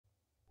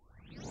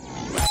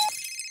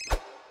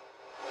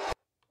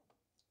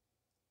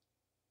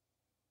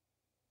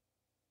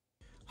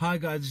Hi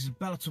guys, this is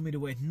Bellator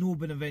Middleweight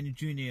Novenyi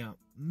Jr.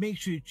 Make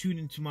sure you tune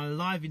into my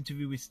live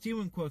interview with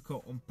Stephen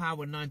Quirko on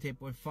Power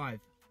 98.5.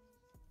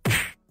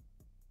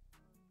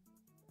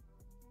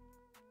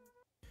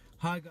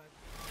 Hi guys.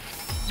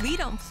 We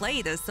don't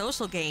play the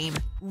social game.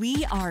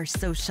 We are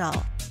social.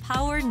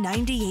 Power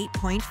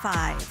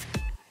 98.5.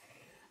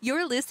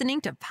 You're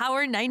listening to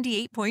Power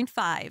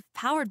 98.5,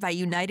 powered by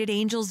United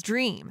Angels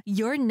Dream,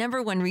 your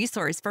 #1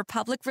 resource for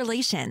public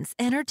relations,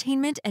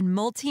 entertainment, and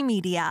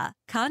multimedia.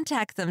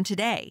 Contact them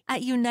today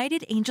at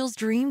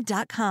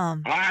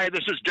unitedangelsdream.com. Hi,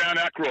 this is Dan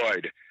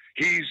Aykroyd.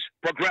 He's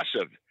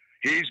progressive.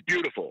 He's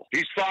beautiful.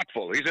 He's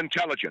thoughtful. He's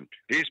intelligent.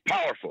 He's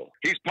powerful.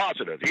 He's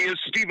positive. He is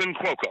Stephen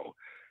Quirko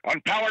on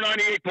Power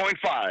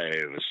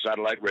 98.5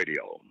 Satellite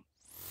Radio.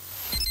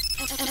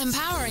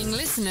 Empowering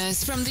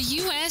listeners from the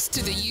US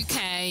to the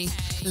UK.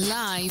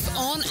 Live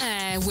on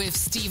air with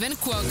Stephen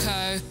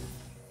Quirko.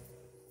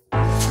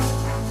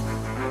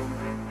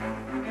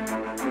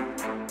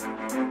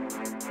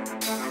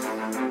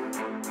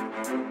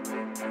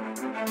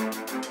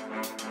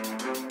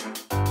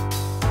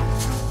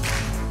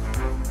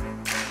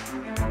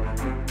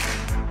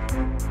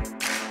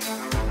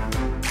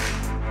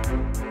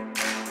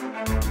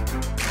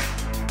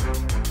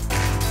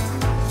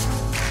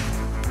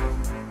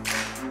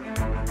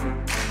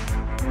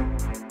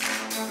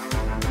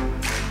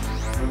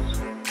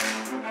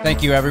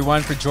 Thank you,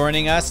 everyone, for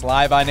joining us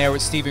live on air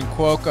with Stephen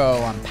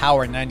Quirko on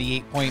Power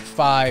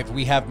 98.5.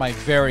 We have my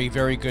very,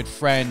 very good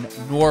friend,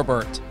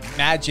 Norbert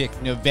Magic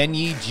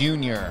Novenyi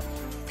Jr.,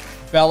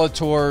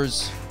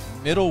 Bellator's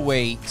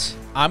middleweight,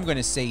 I'm going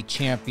to say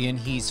champion.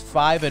 He's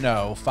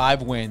 5-0,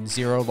 5 wins,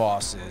 0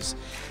 losses.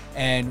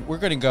 And we're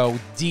going to go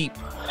deep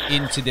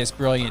into this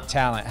brilliant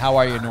talent. How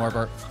are you,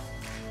 Norbert?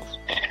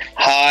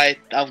 Hi,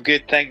 I'm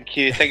good, thank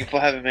you. Thank you for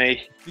having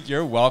me.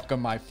 You're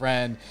welcome, my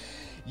friend.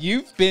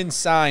 You've been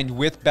signed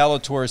with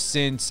Bellator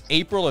since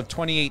April of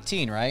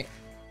 2018, right?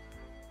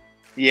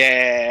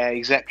 Yeah,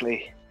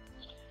 exactly.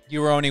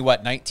 You were only,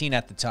 what, 19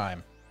 at the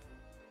time?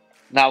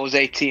 No, I was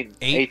 18.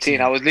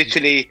 18. I was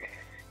literally,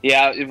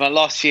 in my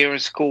last year in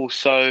school.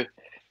 So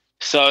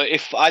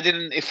if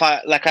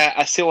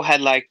I still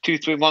had like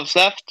 2-3 months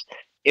left.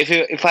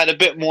 If I had a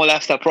bit more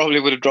left, I probably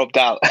would have dropped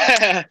out.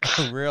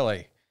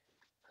 Really?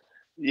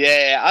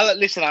 Yeah, I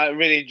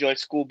really enjoyed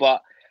school,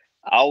 but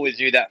I always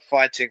knew that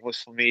fighting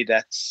was for me.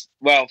 That's,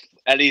 well,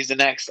 at least the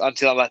next,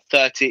 until I'm like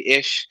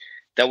 30-ish,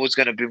 that was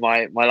going to be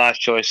my life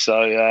choice.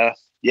 So,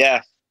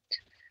 yeah.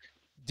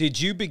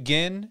 Did you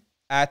begin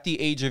at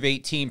the age of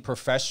 18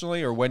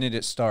 professionally, or when did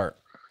it start?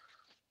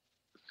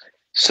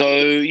 So,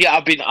 yeah,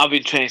 I've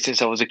been training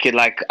since I was a kid.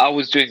 Like, I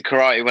was doing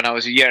karate when I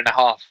was a year and a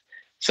half.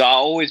 So I've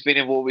always been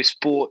involved with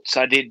sports.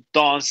 I did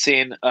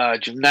dancing,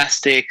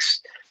 gymnastics,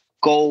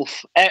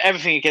 golf,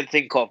 everything you can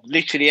think of.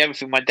 Literally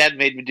everything. My dad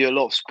made me do a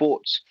lot of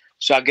sports.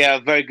 So I get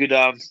a very good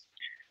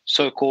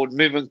so-called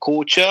movement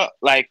culture.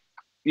 Like,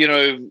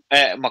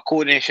 my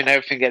coordination,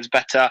 everything gets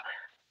better.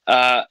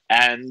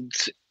 And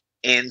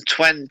in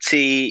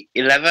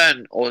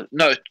 2011 or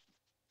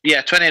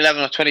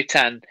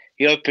 2010,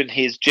 he opened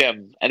his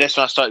gym. And that's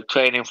when I started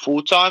training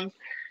full-time.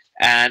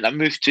 And I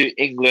moved to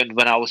England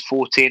when I was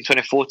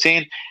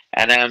 2014.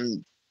 And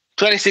then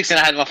 2016,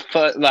 I had my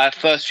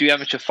first few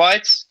amateur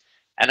fights.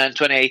 And then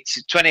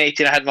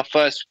 2018, I had my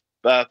first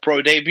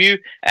pro debut,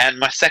 and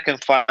my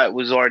second fight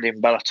was already in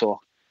Bellator.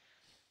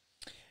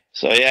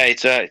 So yeah,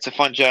 it's a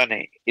fun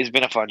journey. It's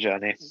been a fun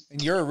journey.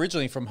 And you're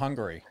originally from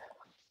Hungary.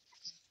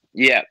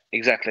 Yeah,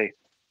 exactly.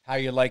 How are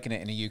you liking it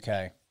in the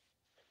UK?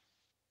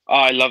 Oh,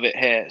 I love it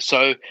here.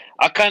 So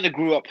I kind of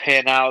grew up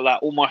here now.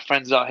 Like, all my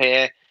friends are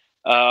here.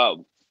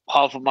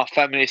 Half of my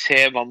family is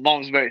here. My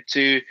mom's married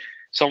to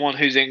someone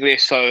who's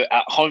English, so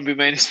at home we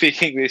mainly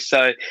speak English.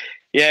 So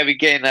yeah, we're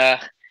getting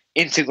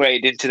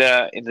integrated into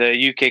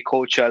the UK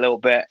culture a little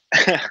bit.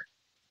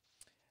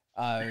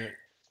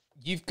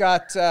 You've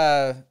got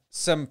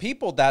some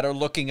people that are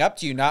looking up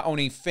to you, not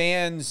only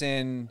fans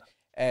and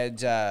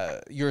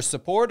your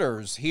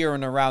supporters here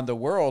and around the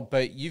world,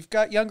 but you've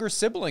got younger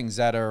siblings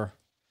that are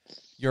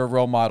your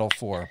role model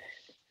for.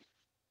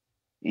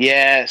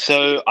 Yeah,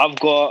 so I've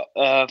got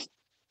a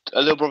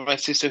little brother and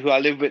sister who I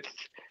live with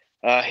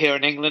here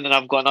in England, and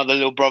I've got another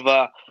little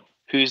brother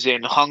who's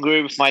in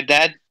Hungary with my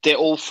dad. They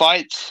all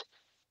fight.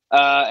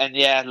 And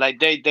yeah,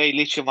 like they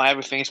literally my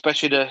everything,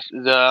 especially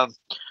the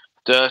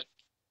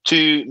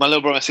two, my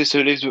little brother and sister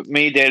who lives with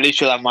me. They're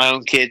literally like my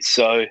own kids.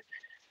 So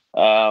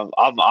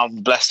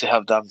I'm blessed to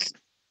have them,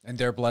 and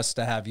they're blessed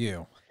to have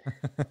you.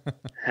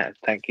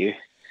 Thank you.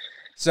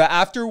 So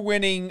after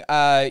winning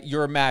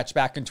your match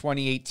back in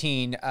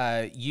 2018,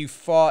 you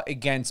fought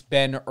against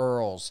Ben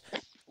Earls.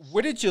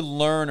 What did you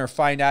learn or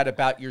find out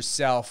about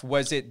yourself?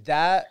 Was it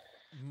that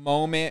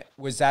moment,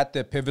 was that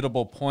the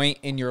pivotal point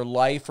in your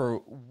life, or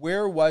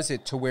where was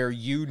it to where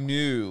you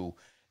knew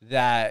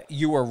that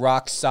you were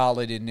rock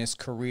solid in this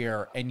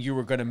career and you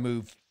were going to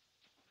move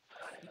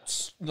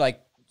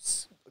like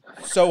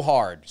so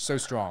hard, so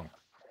strong?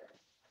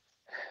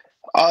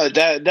 Oh,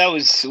 that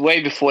was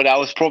way before that. I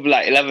was probably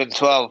like 11,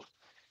 12.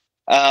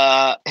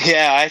 Yeah,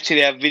 I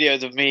actually have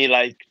videos of me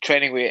like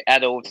training with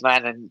adults,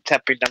 man, and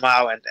tapping them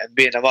out and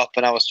beating them up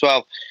when I was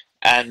 12.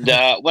 And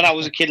when I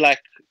was a kid, like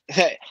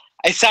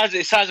it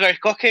sounds very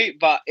cocky,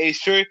 but it's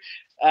true.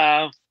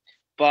 But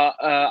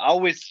I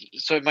always,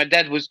 so my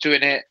dad was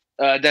doing it.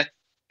 That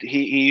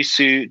he used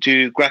to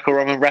do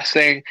Greco-Roman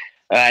wrestling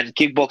and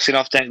kickboxing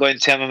after and going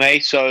to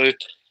MMA. So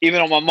even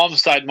on my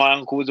mom's side, my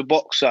uncle was a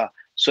boxer.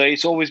 So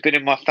it's always been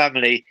in my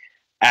family.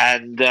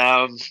 And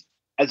I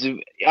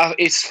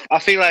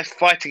feel like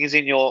fighting is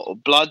in your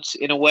blood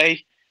in a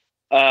way.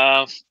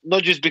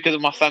 Not just because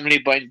of my family,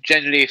 but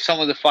generally, if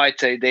someone's a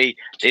fighter, they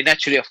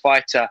naturally a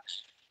fighter.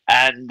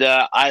 And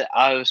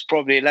I was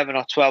probably 11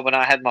 or 12 when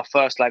I had my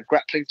first like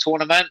grappling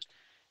tournament,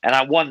 and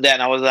I won that.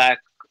 And I was like,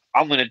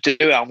 I'm gonna do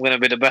it. I'm gonna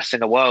be the best in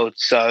the world.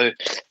 So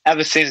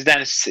ever since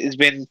then, it's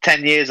been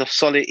 11 years of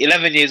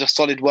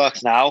solid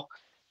work now.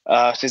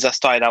 Since I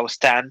started, I was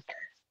 10.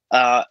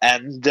 I've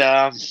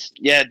known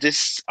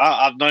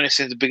it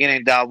since the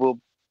beginning that I will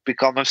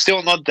become. I'm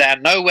still not there,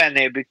 nowhere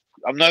near.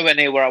 I'm nowhere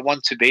near where I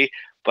want to be,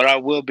 but I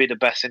will be the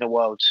best in the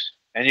world,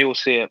 and you will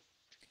see it.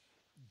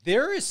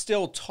 There is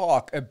still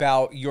talk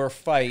about your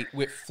fight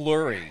with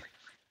Fleury.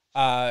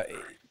 Are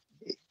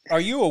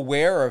you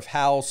aware of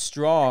how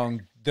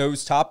strong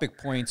those topic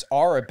points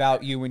are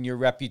about you and your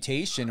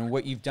reputation and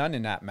what you've done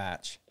in that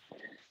match?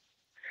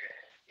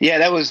 Yeah,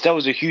 that was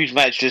a huge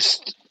match.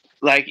 Just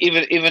like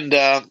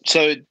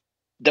so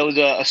there was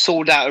a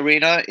sold out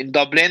arena in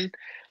Dublin,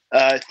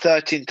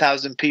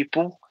 13,000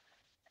 people,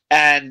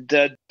 and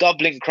the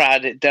Dublin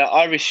crowd. The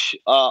Irish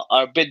are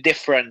a bit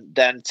different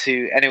than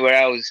to anywhere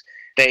else.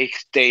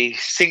 They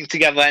sing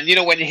together, and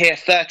when you hear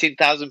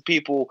 13,000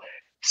 people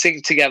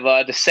sing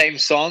together the same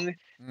song,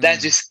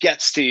 that just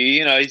gets to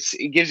you.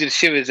 It gives you the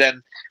shivers.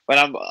 And when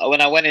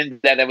I went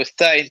in there was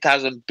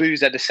 13,000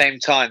 boos at the same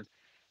time.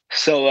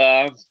 So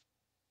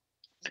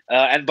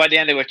and by the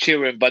end they were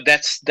cheering. But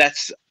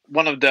that's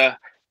one of the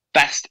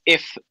best,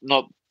 if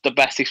not the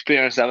best,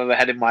 experience I've ever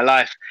had in my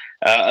life.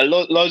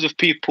 Loads of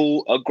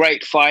people, a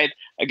great fight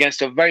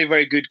against a very,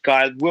 very good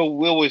guy.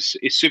 Will is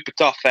super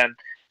tough,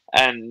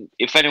 and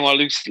if anyone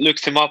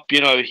looks him up,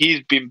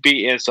 he's been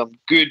beating some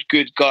good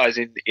guys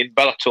in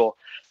Bellator.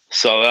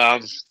 So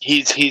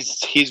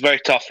he's very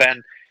tough,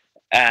 and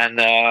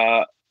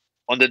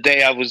on the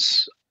day I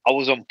was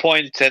on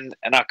point and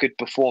I could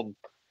perform.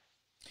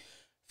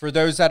 For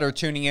those that are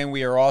tuning in,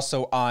 we are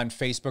also on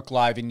Facebook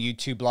Live and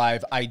YouTube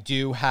Live. I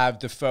do have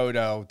the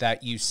photo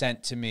that you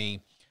sent to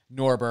me,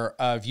 Norbert,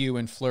 of you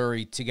and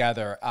Fleury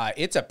together.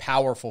 It's a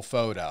powerful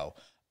photo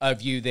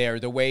of you there.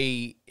 The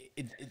way,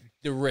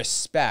 the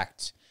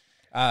respect,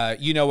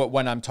 you know what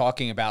one I'm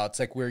talking about. It's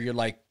like where you're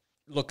like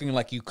looking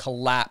like you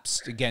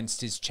collapsed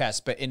against his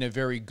chest, but in a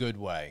very good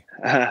way.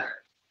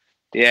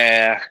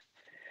 Yeah.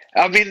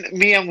 I mean,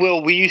 me and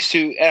Will, we used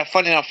to,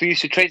 funny enough, we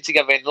used to train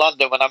together in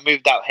London when I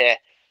moved out here.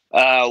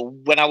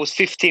 When I was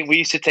 15, we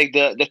used to take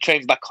the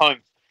train back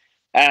home,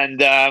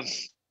 and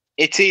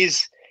it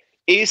is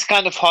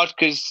kind of hard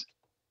because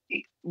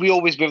we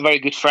always been very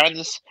good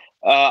friends.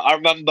 I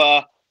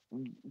remember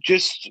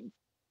just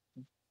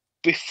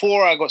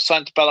before I got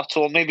signed to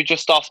Bellator, maybe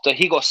just after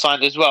he got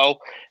signed as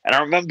well. And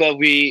I remember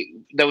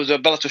there was a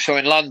Bellator show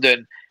in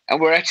London, and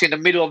we're actually in the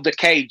middle of the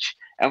cage,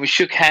 and we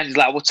shook hands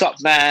like, "What's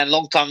up, man?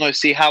 Long time no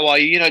see. How are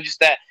you?" Just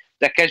that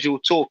casual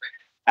talk.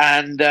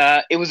 And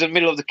it was in the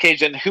middle of the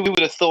cage, and who would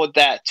have thought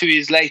that 2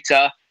 years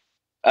later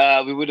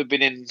we would have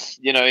been in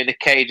the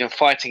cage and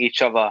fighting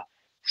each other.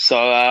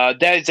 So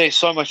there's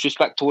so much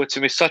respect towards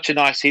him. He's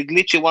he's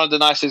literally one of the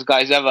nicest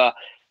guys ever.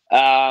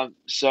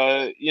 So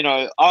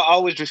I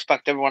always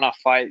respect everyone I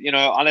fight.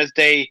 Unless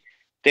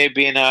they're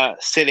being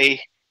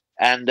silly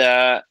and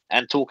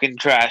talking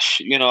trash.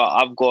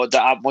 I've got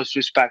the utmost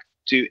respect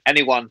to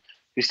anyone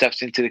who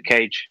steps into the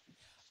cage.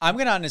 I'm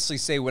gonna honestly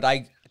say what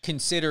I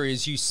consider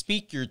is you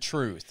speak your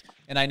truth,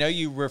 and I know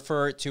you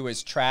refer it to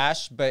as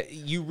trash, but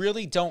you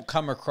really don't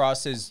come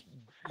across as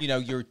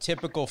your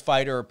typical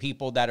fighter or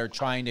people that are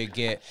trying to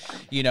get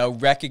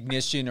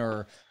recognition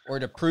or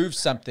to prove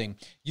something.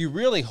 You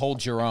really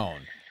hold your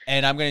own,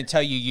 and I'm going to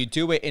tell you, you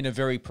do it in a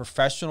very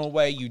professional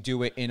way. You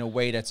do it in a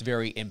way that's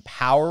very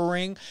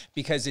empowering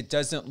because it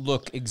doesn't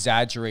look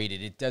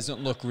exaggerated. It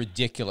doesn't look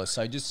ridiculous.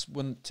 I just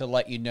want to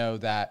let you know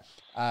that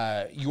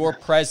your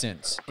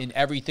presence in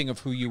everything of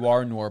who you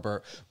are,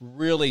 Norbert,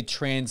 really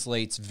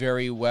translates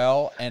very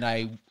well, and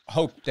I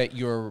hope that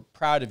you're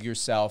proud of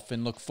yourself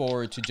and look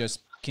forward to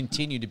just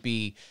continue to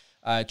be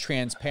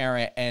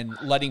transparent and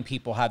letting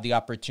people have the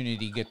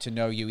opportunity to get to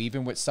know you,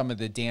 even with some of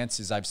the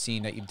dances I've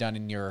seen that you've done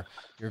in your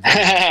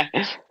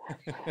videos.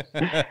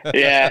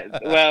 Yeah,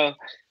 well,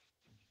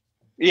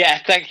 yeah,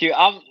 thank you.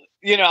 I'm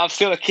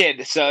still a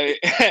kid, so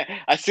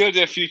I still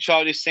do a few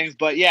childish things.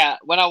 But yeah,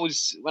 when I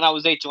was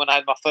 18, when I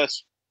had my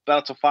first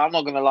Bellator fight, I'm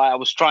not gonna lie, I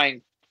was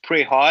trying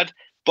pretty hard.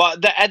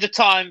 But at the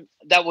time,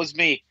 that was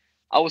me.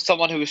 I was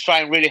someone who was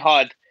trying really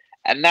hard.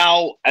 And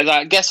now, as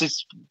I guess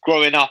it's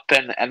growing up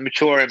and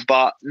maturing,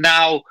 but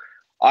now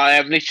I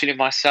am literally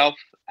myself,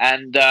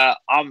 and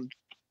I'm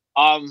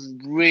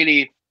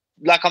really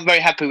I'm very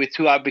happy with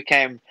who I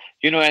became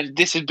And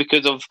this is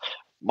because of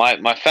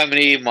my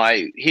family,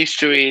 my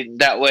history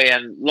that way,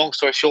 and long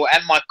story short,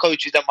 and my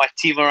coaches and my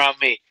team around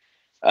me.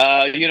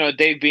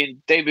 They've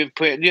been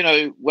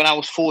putting, when I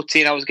was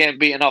 14, I was getting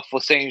beaten up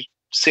for saying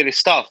silly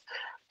stuff.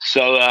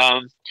 So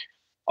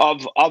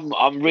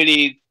I'm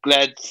really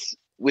glad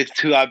with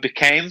who I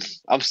became.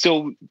 I'm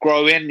still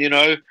growing,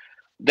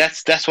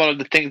 That's one of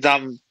the things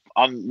I'm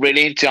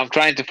really into. I'm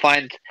trying to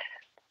find,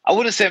 I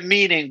wouldn't say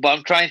meaning, but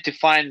I'm trying to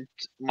find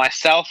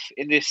myself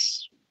in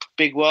this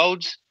big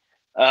world.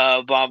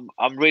 But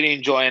I'm really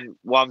enjoying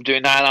what I'm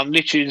doing now, and I'm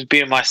literally just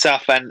being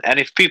myself. And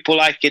if people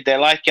like it, they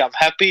like it. I'm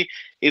happy.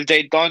 If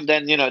they don't,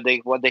 then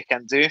what they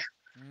can do.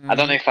 I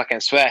don't know if I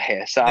can swear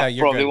here, so I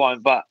probably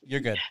won't. But you're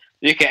good.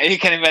 You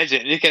can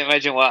imagine. You can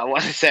imagine what I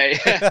want to say.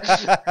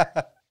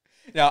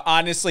 Now,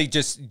 honestly,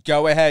 just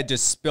go ahead,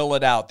 just spill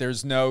it out.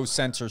 There's no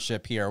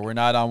censorship here. We're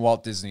not on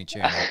Walt Disney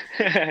Channel.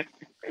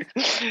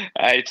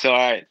 It's all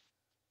right.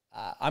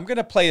 I'm going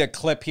to play a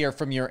clip here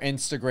from your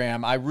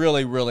Instagram. I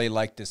really, really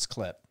like this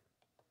clip.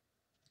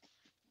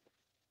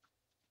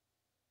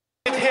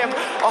 Him.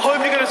 I hope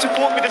you're going to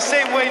support me the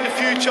same way in the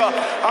future.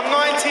 I'm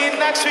 19,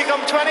 next week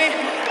I'm 20,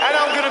 and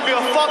I'm going to be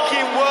a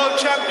fucking world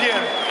champion.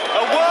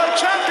 A world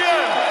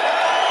champion!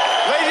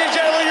 Ladies and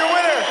gentlemen, your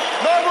winner,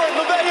 Norbert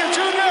Novenyi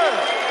Jr.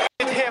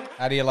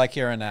 How do you like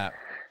hearing that?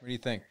 What do you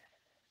think?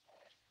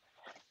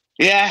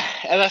 Yeah,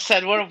 as I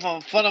said, one of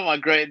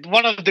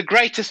the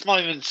greatest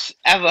moments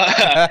ever.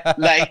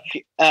 And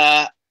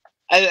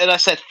I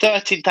said,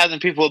 13,000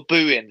 people were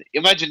booing.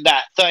 Imagine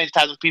that,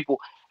 13,000 people.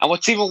 And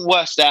what's even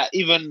worse, that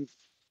even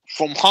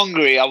from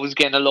Hungary, I was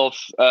getting a lot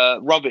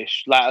of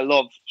rubbish, like a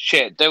lot of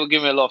shit. They were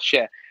giving me a lot of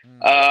shit.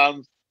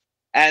 And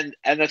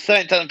the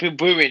 13,000 people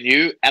booing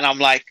you, and I'm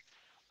like,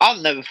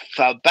 I've never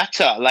felt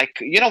better. Like,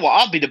 you know what?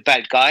 I'll be the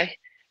bad guy.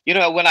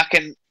 When I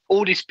can,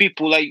 all these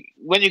people, like,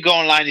 when you go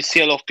online, you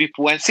see a lot of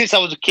people. And since I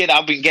was a kid,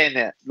 I've been getting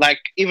it. Like,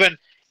 even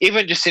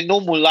just in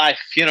normal life,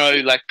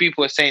 like,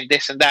 people are saying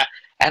this and that.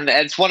 And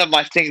it's one of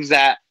my things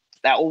that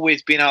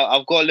always been out.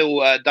 I've got a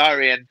little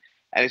diary, and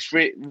it's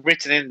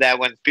written in there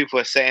when people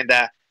are saying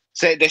that.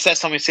 So they said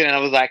something silly, and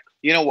I was like,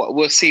 you know what?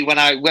 We'll see when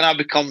I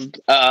become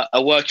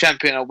a world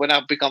champion, or when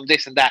I become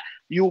this and that.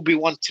 You will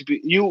want to be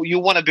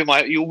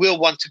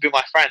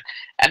my friend.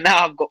 And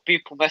now I've got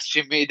people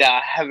messaging me that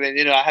I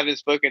haven't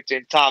spoken to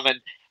in time,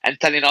 and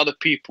telling other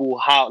people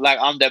how, like,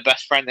 I'm their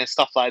best friend and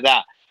stuff like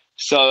that.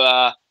 So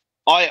I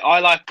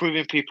like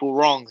proving people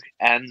wrong,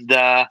 and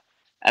that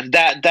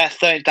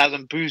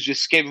 30,000 boos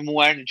just gave me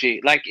more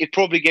energy. Like, it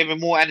probably gave me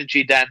more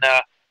energy than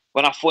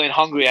when I fought in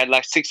Hungary. I had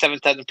like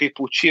 6,000-7,000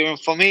 people cheering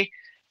for me,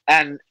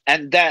 and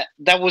that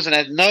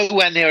wasn't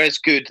nowhere near as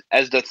good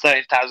as the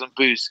 30,000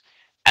 boos.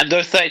 And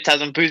those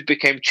 30,000 boos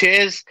became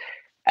cheers,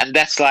 and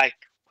that's like,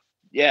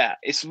 yeah,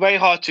 it's very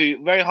hard to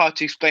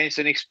explain. It's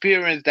an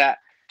experience that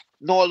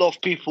not a lot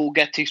of people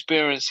get to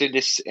experience in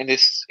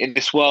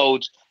this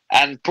world,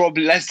 and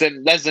probably less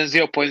than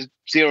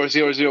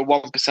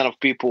 0.0001% of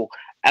people.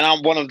 And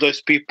I'm one of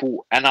those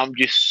people, and I'm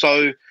just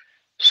so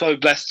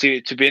blessed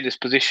to be in this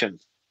position.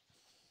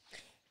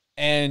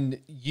 And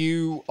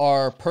you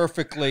are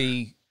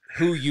perfectly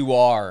who you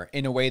are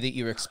in a way that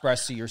you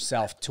express to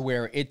yourself, to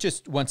where it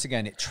just, once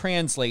again, it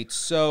translates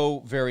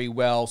so very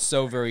well,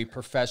 so very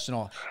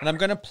professional. And I'm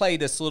going to play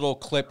this little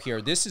clip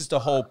here. This is the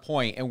whole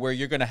point, and where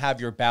you're going to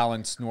have your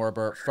balance,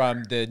 Norbert,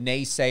 from the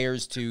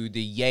naysayers to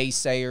the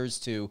yay-sayers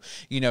to,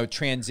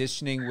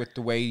 transitioning with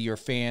the way your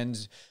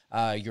fans,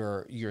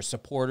 your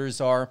supporters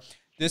are.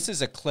 This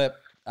is a clip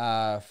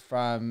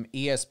from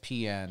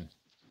ESPN.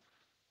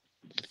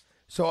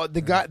 So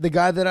the guy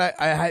that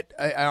I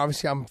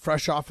obviously I'm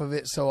fresh off of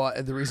it. So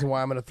the reason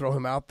why I'm going to throw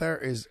him out there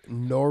is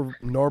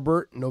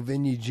Norbert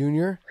Novenyi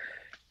Jr.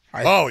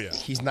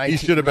 He's 19. He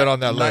should have been on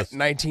that list.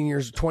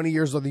 20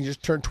 years old. He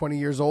just turned 20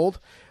 years old.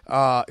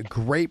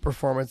 Great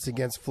performance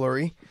against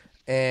Fleury,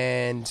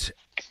 and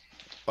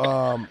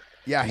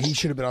he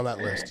should have been on that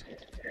list.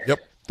 Yep.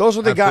 Those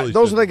are the guys.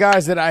 Those are the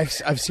guys that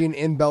I've seen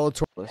in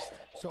Bellator.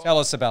 So, tell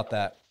us about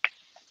that.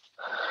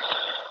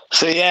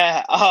 So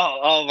yeah,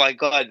 oh my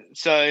God.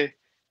 So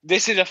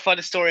this is a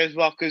funny story as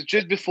well, because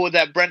just before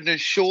that, Brendan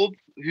Schaub,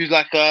 who's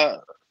like I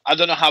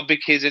don't know how big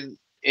he is in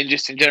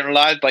general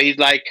life, but he's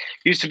like,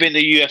 used to be in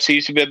the UFC,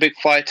 used to be a big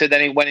fighter,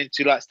 then he went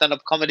into like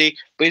stand-up comedy,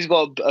 but he's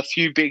got a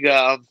few big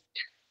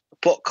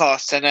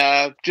podcasts.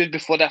 And just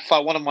before that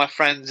fight, one of my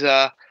friends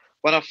were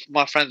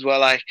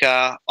like,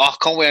 I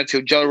can't wait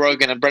until Joe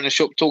Rogan and Brendan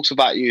Schaub talks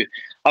about you.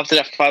 After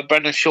that fight,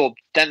 Brendan Schaub.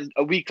 Then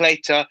a week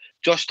later,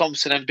 Josh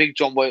Thompson and Big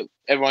John, what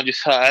everyone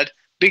just heard.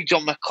 Big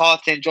John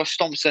McCarthy and Josh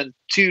Thompson,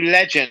 two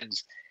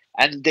legends,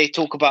 and they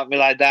talk about me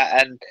like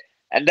that.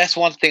 And that's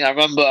one thing I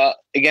remember.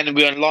 Again,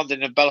 we were in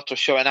London in a Bellator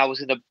show, and I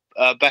was in the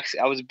I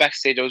was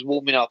backstage. I was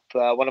warming up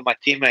one of my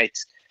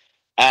teammates,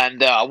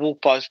 and I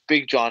walked past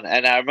Big John,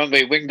 and I remember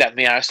he winked at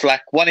me. I was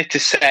like, wanted to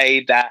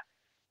say that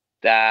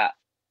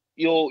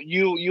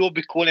you'll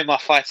be calling my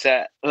fights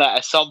at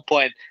some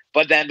point,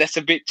 but then that's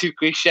a bit too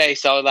cliche.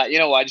 So I was like, you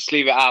know what, I just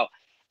leave it out.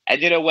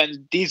 And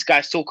when these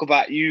guys talk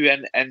about you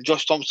and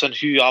Josh Thompson,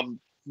 who I'm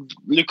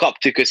look up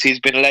to because he's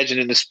been a legend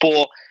in the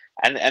sport.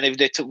 And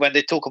if when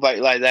they talk about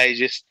it like that, it's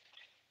just,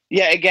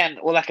 yeah, again,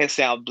 all I can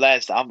say, I'm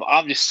blessed.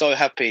 I'm just so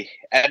happy.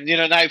 And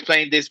now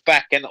playing this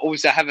back, and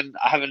obviously I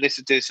haven't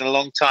listened to this in a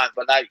long time,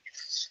 but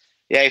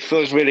yeah, it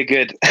feels really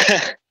good.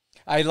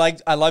 I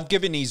love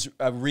giving these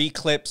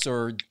reclips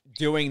or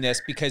doing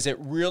this because it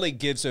really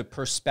gives a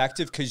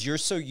perspective, because you're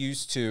so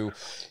used to,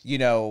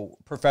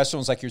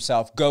 professionals like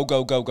yourself,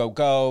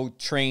 go,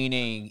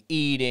 training,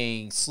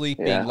 eating,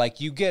 sleeping. Yeah.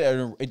 Like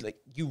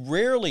you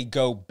rarely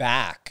go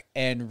back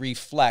and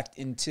reflect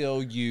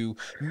until you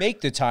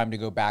make the time to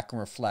go back and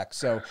reflect.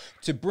 So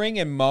to bring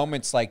in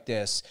moments like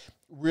this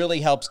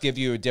really helps give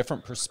you a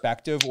different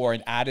perspective, or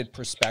an added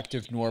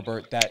perspective,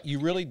 Norbert, that you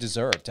really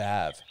deserve to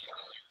have.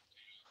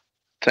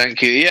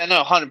 Thank you. Yeah,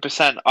 no,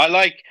 100%. I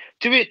like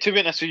to be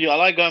honest with you. I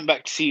like going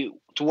back to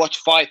watch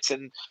fights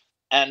and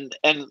I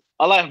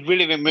like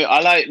reliving.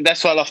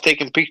 That's why I love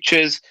taking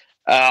pictures.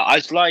 I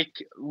just like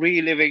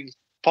reliving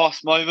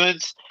past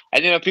moments.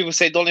 And people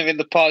say don't live in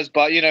the past,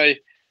 but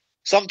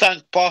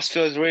sometimes past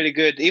feels really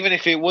good. Even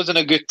if it wasn't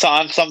a good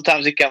time,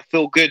 sometimes it can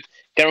feel good. It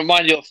can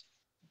remind you of,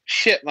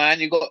 shit,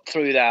 man, you got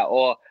through that,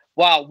 or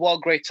wow, what a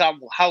great time.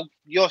 How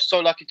you're so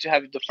lucky to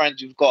have the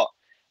friends you've got.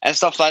 And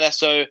stuff like that.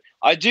 So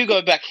I do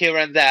go back here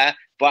and there,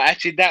 but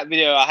actually that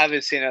video I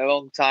haven't seen in a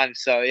long time.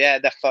 So yeah,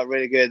 that felt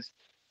really good.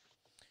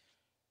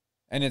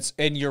 And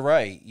you're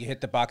right. You hit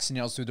the boxing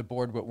nails through the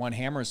board with one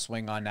hammer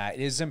swing on that.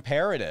 It is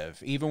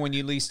imperative, even when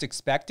you least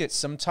expect it.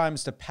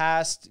 Sometimes the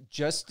past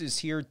just is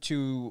here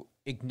to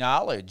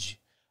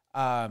acknowledge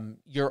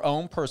your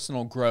own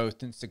personal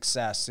growth and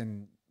success,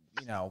 and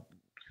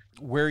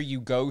where you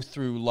go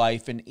through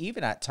life, and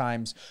even at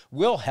times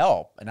will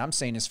help. And I'm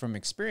saying this from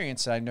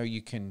experience. I know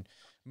you can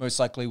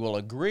most likely will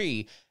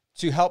agree,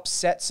 to help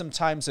set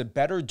sometimes a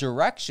better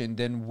direction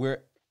than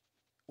what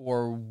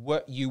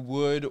you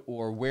would,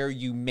 or where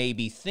you may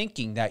be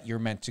thinking that you're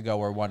meant to go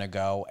or want to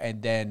go.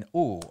 And then,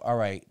 ooh, all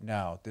right,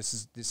 no,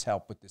 this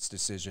helped with this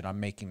decision.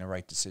 I'm making the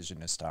right decision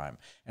this time,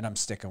 and I'm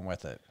sticking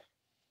with it.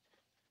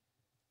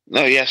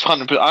 No, yes,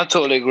 100%. I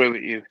totally agree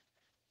with you.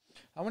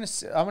 I want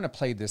to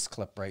play this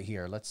clip right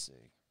here. Let's see.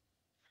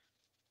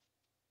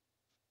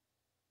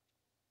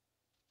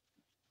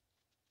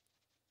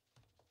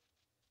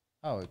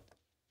 Oh,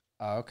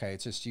 okay.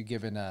 It's just you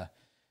giving a,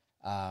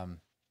 I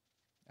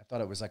thought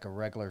it was like a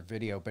regular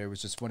video, but it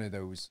was just one of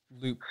those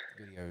loop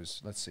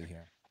videos. Let's see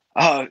here.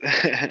 Oh. Go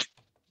to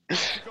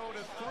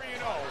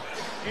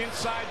 3-0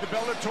 inside the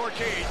Bellator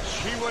cage.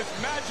 He was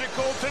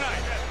magical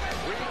tonight.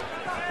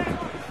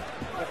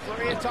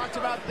 Fleury had talked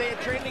about they had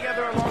trained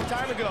together a long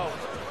time ago.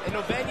 And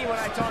Novenyi, when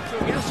I talked to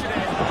him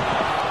yesterday.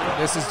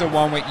 This is the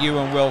one with you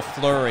and Will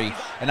Fleury.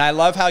 And I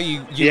love how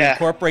you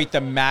incorporate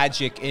the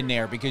magic in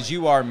there, because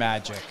you are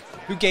magic.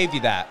 Who gave you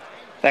that?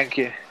 Thank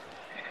you.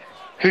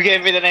 Who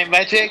gave me the name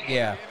Magic?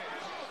 Yeah.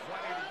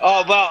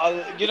 Oh,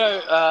 well,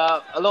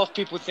 a lot of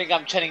people think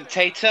I'm Channing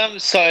Tatum,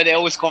 so they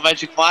always call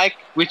Magic Mike,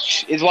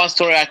 which is one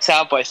story I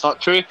tell, but it's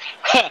not true.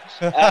 No,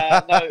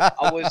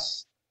 I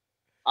wish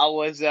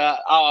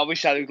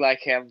I looked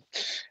like him.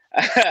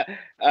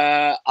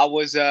 I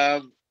was,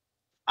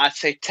 I'd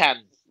say 10,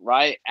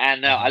 right?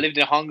 And I lived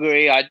in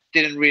Hungary. I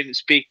didn't really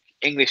speak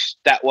English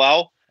that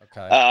well.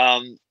 Okay.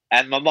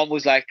 And my mom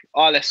was like,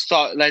 "Oh, let's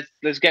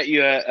get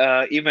you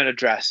a email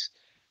address."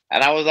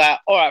 And I was like,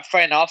 "All right,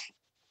 fair enough."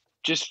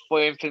 Just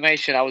for your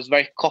information, I was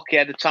very cocky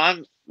at the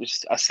time,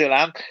 which I still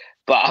am,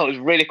 but I was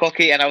really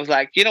cocky, and I was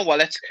like, "You know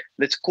what?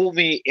 Let's call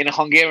me in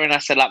Hungarian." I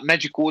said like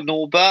Magical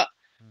Norbert,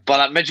 but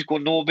like Magical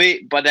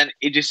Norby. But then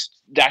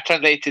that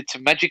translated to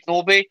Magic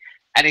Norby,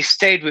 and it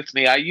stayed with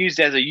me. I used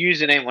it as a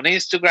username on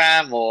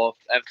Instagram or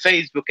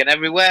Facebook and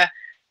everywhere.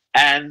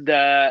 And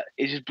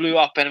it just blew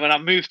up. And when I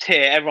moved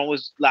here, everyone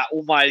was like,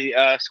 all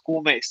my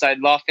schoolmates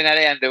started laughing at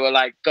it, and they were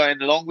like going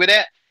along with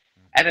it.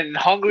 And then in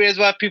Hungary as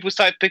well, people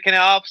started picking it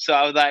up. So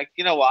I was like,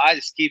 you know what? I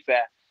just keep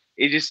it.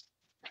 It just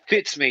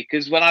fits me,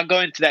 because when I go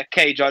into that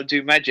cage, I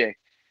do magic.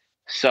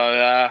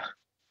 So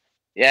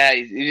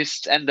it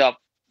just ended up,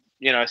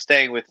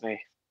 staying with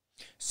me.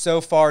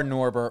 So far,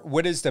 Norbert,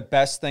 what is the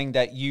best thing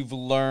that you've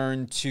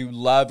learned to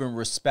love and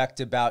respect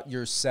about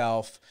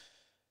yourself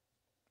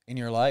in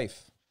your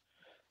life?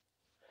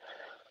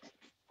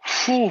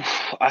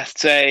 I'd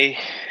say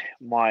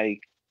my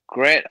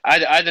grit.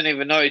 I don't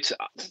even know.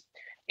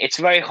 It's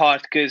very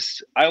hard,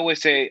 because I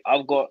always say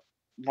I've got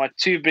my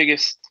two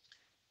biggest,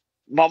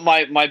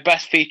 my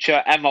best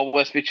feature and my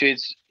worst feature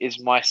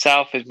is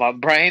myself, is my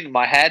brain,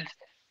 my head,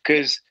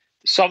 because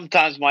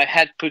sometimes my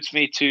head puts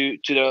me to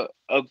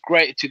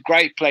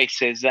great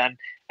places, and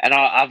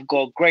I've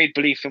got great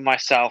belief in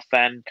myself,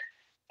 and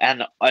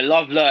I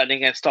love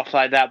learning and stuff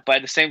like that. But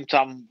at the same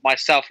time,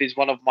 myself is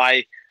one of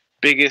my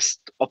biggest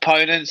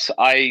opponents.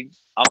 I'm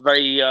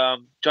very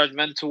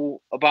judgmental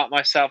about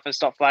myself and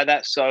stuff like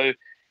that. So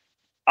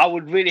I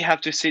would really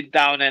have to sit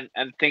down and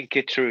think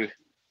it through.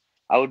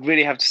 I would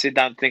really have to sit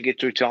down and think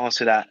it through to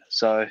answer that.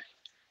 So,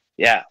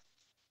 yeah.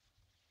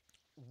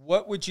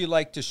 What would you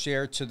like to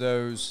share to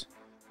those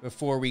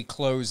before we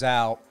close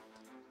out?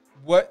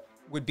 What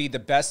would be the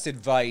best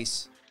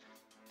advice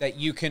that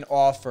you can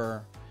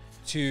offer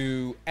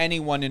to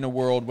anyone in the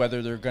world,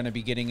 whether they're going to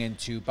be getting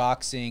into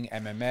boxing,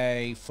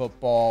 MMA,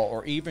 football,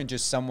 or even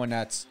just someone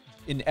that's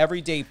an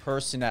everyday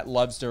person that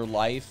loves their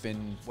life,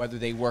 and whether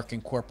they work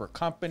in corporate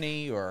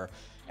company or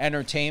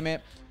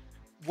entertainment?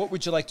 What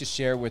would you like to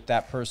share with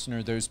that person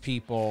or those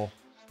people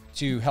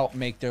to help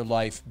make their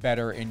life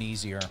better and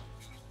easier?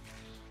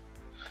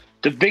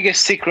 The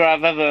biggest secret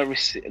I've ever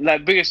received,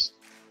 like biggest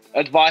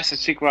advice and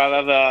secret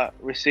I've ever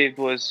received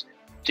was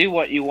do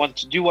what you want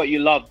to, do what you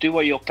love, do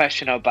what you're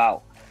passionate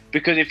about.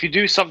 Because if you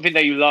do something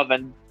that you love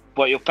and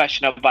what you're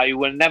passionate about, you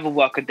will never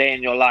work a day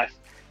in your life,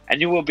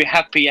 and you will be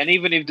happy. And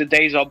even if the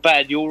days are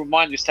bad, you'll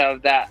remind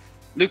yourself that,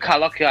 look how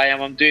lucky I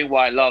am, I'm doing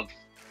what I love.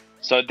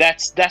 So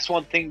that's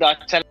one thing that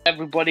I tell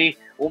everybody,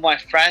 all my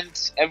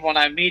friends, everyone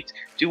I meet,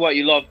 do what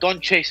you love.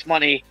 Don't chase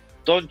money.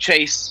 Don't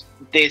chase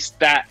this,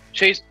 that.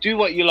 Do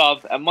what you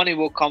love, and money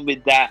will come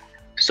with that.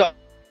 So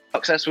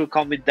success will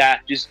come with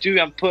that. Just do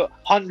and put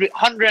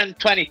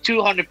 120,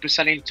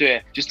 200% into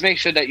it. Just make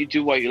sure that you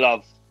do what you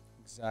love.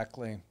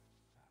 Exactly.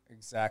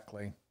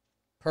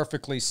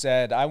 Perfectly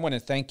said. I want to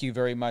thank you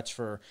very much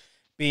for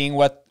being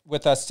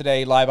with us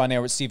today, live on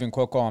air with Stephen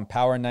Cuoco on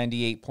Power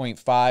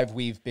 98.5.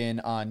 We've been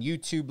on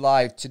YouTube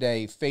Live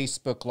today,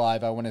 Facebook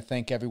Live. I want to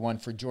thank everyone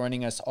for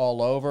joining us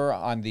all over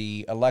on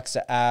the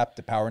Alexa app,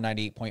 the Power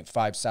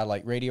 98.5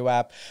 satellite radio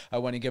app. I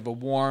want to give a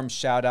warm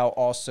shout out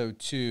also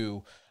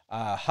to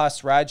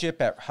Hus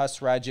Rajip at Hus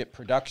Rajip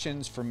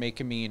Productions for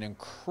making me an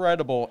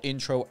incredible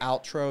intro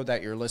outro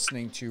that you're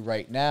listening to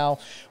right now.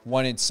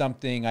 Wanted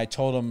something, I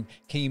told him,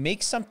 can you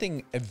make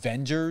something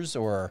Avengers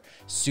or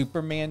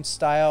Superman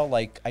style?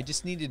 Like, I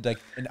just needed like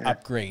an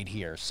upgrade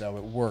here, so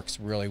it works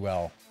really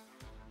well.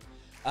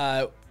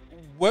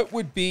 What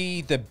would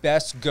be the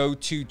best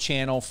go-to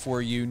channel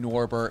for you,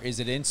 Norbert? Is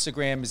it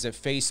Instagram? Is it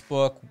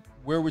Facebook?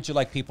 Where would you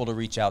like people to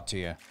reach out to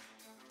you?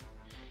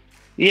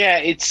 Yeah,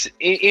 it's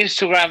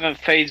Instagram and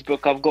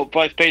Facebook. I've got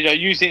both pages. I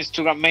use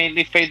Instagram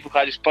mainly. Facebook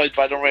I just post,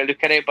 but I don't really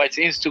look at it. But it's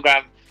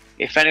Instagram.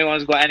 If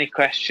anyone's got any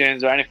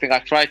questions or anything, I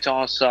try to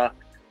answer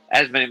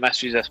as many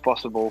messages as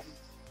possible.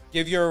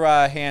 Give your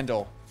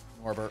handle,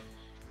 Norbert.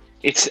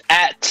 It's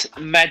at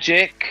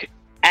Magic,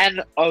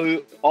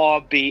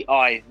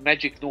 Norbi,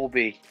 Magic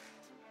Norbi.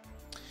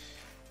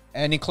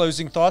 Any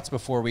closing thoughts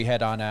before we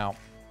head on out?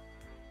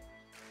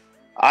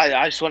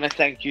 I just want to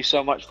thank you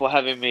so much for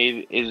having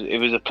me. It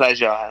was a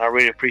pleasure, and I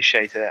really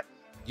appreciate it.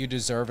 You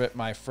deserve it,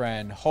 my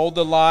friend. Hold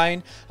the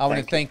line. I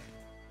want to thank,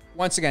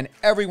 once again,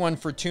 everyone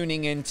for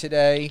tuning in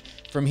today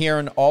from here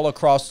and all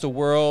across the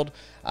world.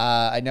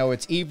 I know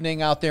it's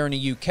evening out there in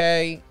the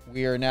UK.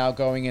 We are now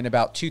going in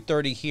about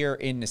 2:30 here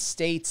in the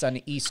States on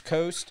the East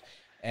Coast.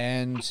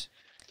 And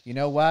you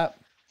know what?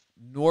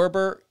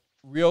 Norbert,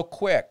 real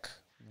quick,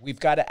 we've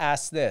got to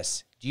ask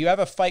this. Do you have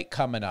a fight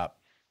coming up?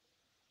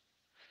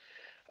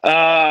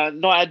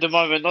 Not at the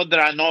moment, not that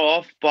I know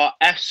of, but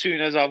as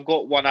soon as I've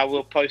got one, I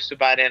will post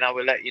about it and I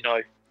will let you know.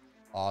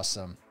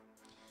 Awesome.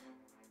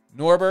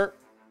 Norbert,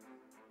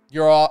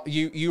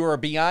 you are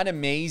beyond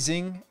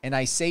amazing, and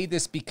I say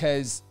this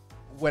because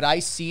what I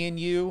see in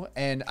you,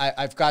 and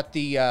I've got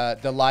the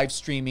live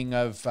streaming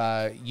of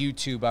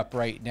YouTube up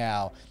right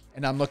now,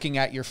 and I'm looking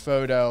at your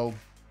photo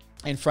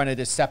in front of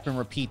the Step and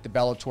Repeat, the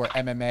Bellator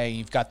MMA.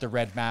 You've got the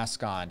red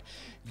mask on.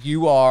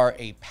 You are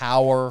a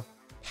powerhouse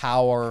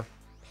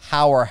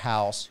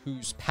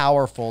who's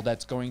powerful,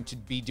 that's going to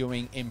be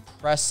doing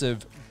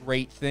impressive,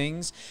 great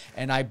things.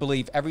 And I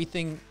believe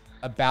everything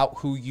about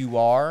who you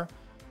are,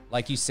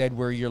 like you said,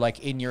 where you're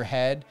like in your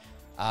head,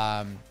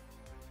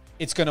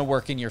 it's going to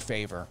work in your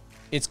favor.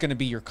 It's going to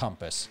be your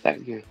compass.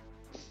 Thank you.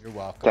 You're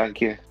welcome.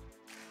 Thank you.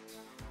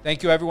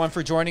 Thank you, everyone,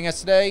 for joining us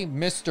today.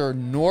 Mr.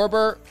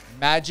 Norbert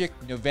Magic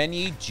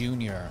Novenyi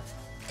Jr.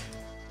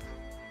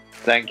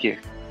 Thank you.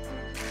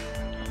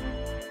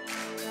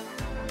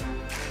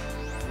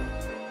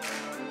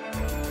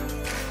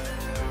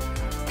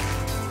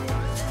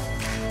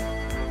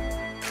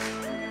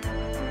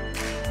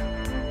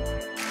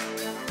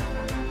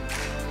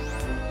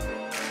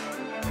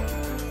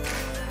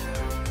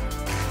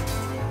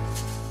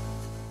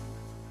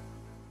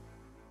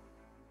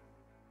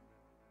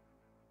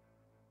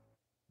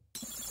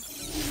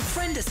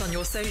 Friend us on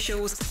your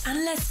socials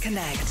and let's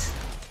connect.